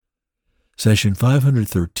Session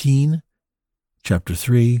 513, Chapter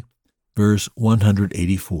 3, verse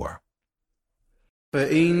 184.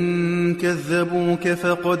 فإن كذبوك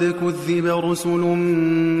فقد كذب رسل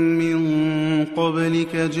من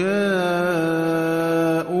قبلك جاءوا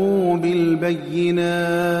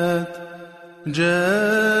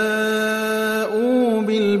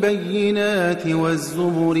بالبينات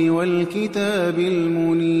والزبر والكتاب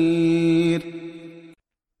المنير.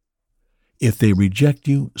 If they reject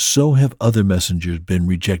you, so have other messengers been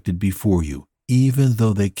rejected before you, even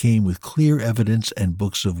though they came with clear evidence and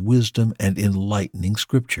books of wisdom and enlightening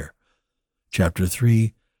scripture. Chapter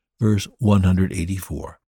 3, verse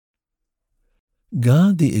 184.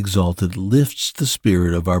 God the Exalted lifts the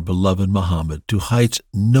spirit of our beloved Muhammad to heights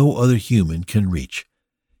no other human can reach.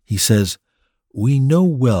 He says, "We know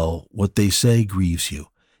well what they say grieves you.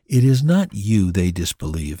 It is not you they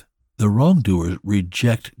disbelieve. The wrongdoers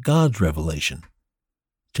reject God's revelation."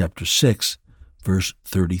 Chapter 6, verse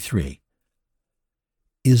 33.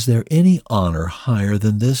 Is there any honor higher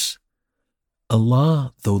than this?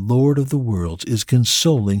 Allah, the Lord of the worlds, is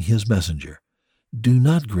consoling His messenger. Do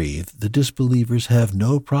not grieve. The disbelievers have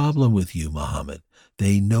no problem with you, Muhammad.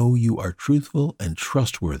 They know you are truthful and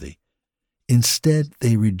trustworthy. Instead,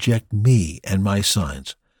 they reject me and my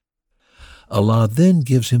signs. Allah then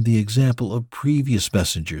gives him the example of previous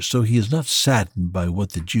messengers, so he is not saddened by what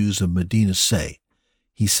the Jews of Medina say.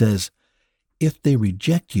 He says, "If they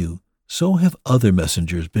reject you, so have other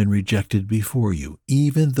messengers been rejected before you,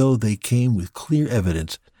 even though they came with clear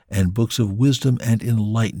evidence and books of wisdom and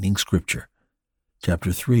enlightening scripture."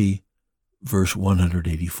 Chapter 3, verse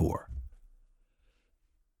 184.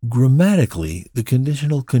 Grammatically, the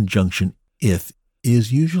conditional conjunction if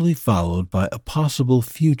is usually followed by a possible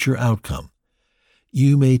future outcome.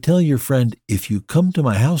 You may tell your friend, "If you come to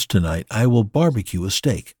my house tonight, I will barbecue a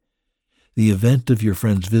steak." The event of your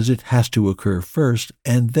friend's visit has to occur first,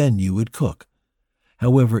 and then you would cook.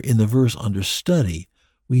 However, in the verse under study,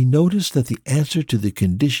 we notice that the answer to the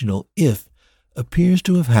conditional if appears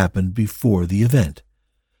to have happened before the event.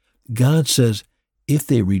 God says, if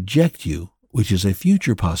they reject you, which is a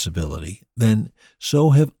future possibility, then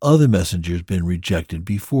so have other messengers been rejected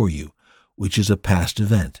before you, which is a past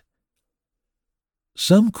event.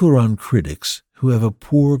 Some Quran critics, who have a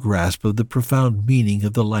poor grasp of the profound meaning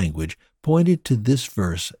of the language, pointed to this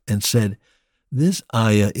verse and said, this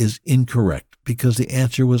ayah is incorrect because the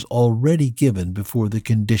answer was already given before the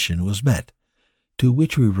condition was met. To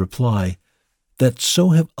which we reply, that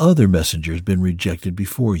so have other messengers been rejected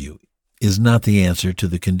before you is not the answer to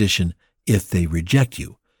the condition if they reject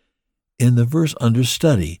you. In the verse under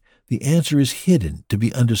study, the answer is hidden to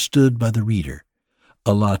be understood by the reader.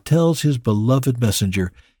 Allah tells His beloved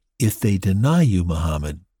messenger, if they deny you,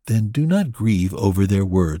 Muhammad, then do not grieve over their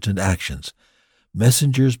words and actions.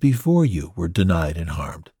 Messengers before you were denied and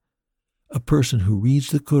harmed. A person who reads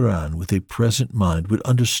the Quran with a present mind would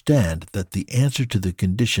understand that the answer to the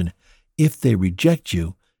condition, if they reject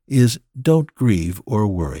you, is don't grieve or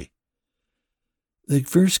worry. The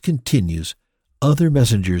verse continues, other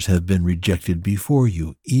messengers have been rejected before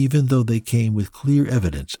you, even though they came with clear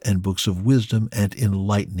evidence and books of wisdom and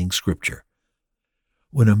enlightening scripture.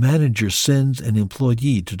 When a manager sends an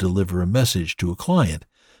employee to deliver a message to a client,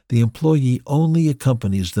 the employee only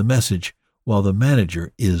accompanies the message while the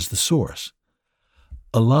manager is the source.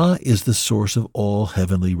 Allah is the source of all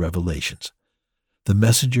heavenly revelations. The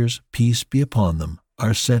messengers, peace be upon them,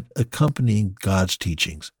 are sent accompanying God's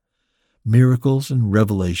teachings. Miracles and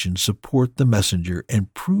revelations support the messenger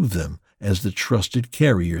and prove them as the trusted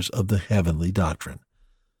carriers of the heavenly doctrine.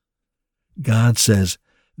 God says,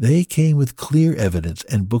 they came with clear evidence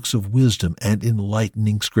and books of wisdom and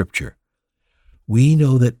enlightening scripture. We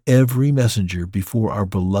know that every messenger before our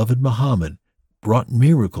beloved Muhammad brought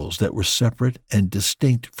miracles that were separate and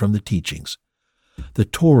distinct from the teachings. The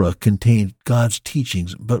Torah contained God's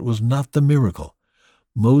teachings but was not the miracle.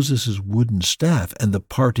 Moses' wooden staff and the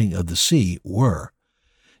parting of the sea were.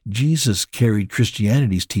 Jesus carried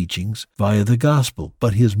Christianity's teachings via the gospel,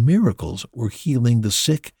 but his miracles were healing the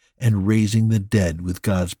sick and raising the dead with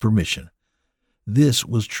God's permission. This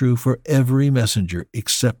was true for every messenger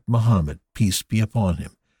except Muhammad, peace be upon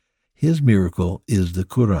him. His miracle is the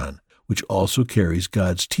Quran, which also carries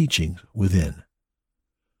God's teachings within.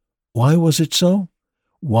 Why was it so?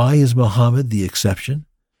 Why is Muhammad the exception?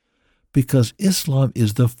 Because Islam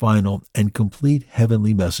is the final and complete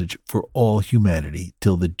heavenly message for all humanity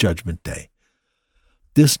till the judgment day.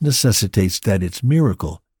 This necessitates that its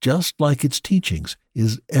miracle, just like its teachings,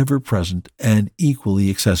 is ever present and equally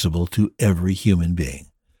accessible to every human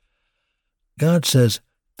being. God says,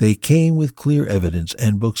 they came with clear evidence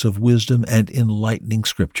and books of wisdom and enlightening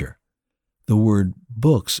scripture. The word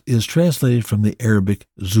books is translated from the Arabic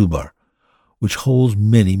zubar, which holds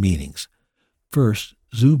many meanings. First,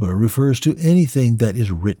 zubar refers to anything that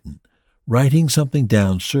is written. Writing something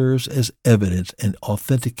down serves as evidence and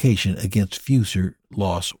authentication against future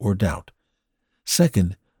loss or doubt.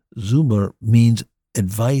 Second, zubar means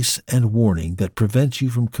advice and warning that prevents you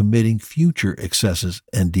from committing future excesses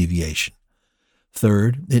and deviation.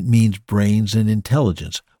 Third, it means brains and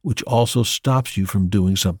intelligence, which also stops you from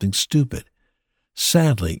doing something stupid.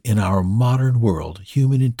 Sadly, in our modern world,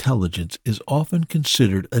 human intelligence is often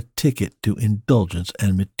considered a ticket to indulgence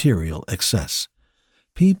and material excess.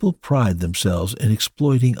 People pride themselves in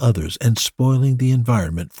exploiting others and spoiling the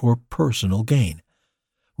environment for personal gain.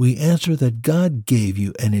 We answer that God gave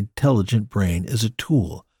you an intelligent brain as a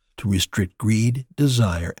tool to restrict greed,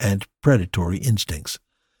 desire, and predatory instincts.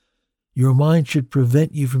 Your mind should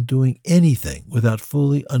prevent you from doing anything without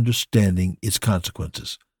fully understanding its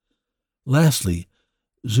consequences. Lastly,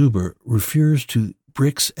 zubar refers to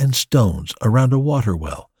bricks and stones around a water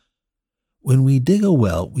well. When we dig a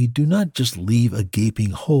well, we do not just leave a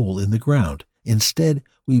gaping hole in the ground. Instead,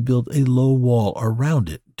 we build a low wall around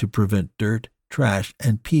it to prevent dirt, trash,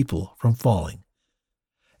 and people from falling.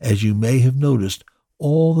 As you may have noticed,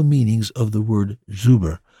 all the meanings of the word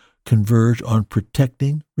zubar converge on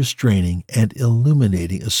protecting, restraining, and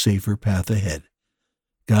illuminating a safer path ahead.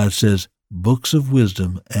 God says, books of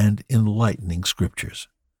wisdom and enlightening scriptures.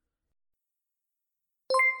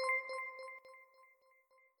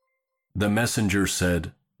 The messenger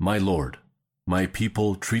said, "My Lord, my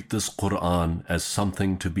people treat this Qur'an as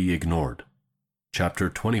something to be ignored." Chapter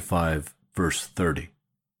 25, verse 30.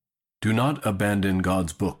 Do not abandon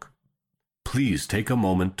God's book. Please take a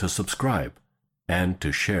moment to subscribe and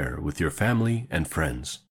to share with your family and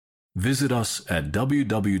friends. Visit us at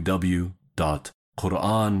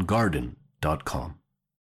www.qurangarden.com.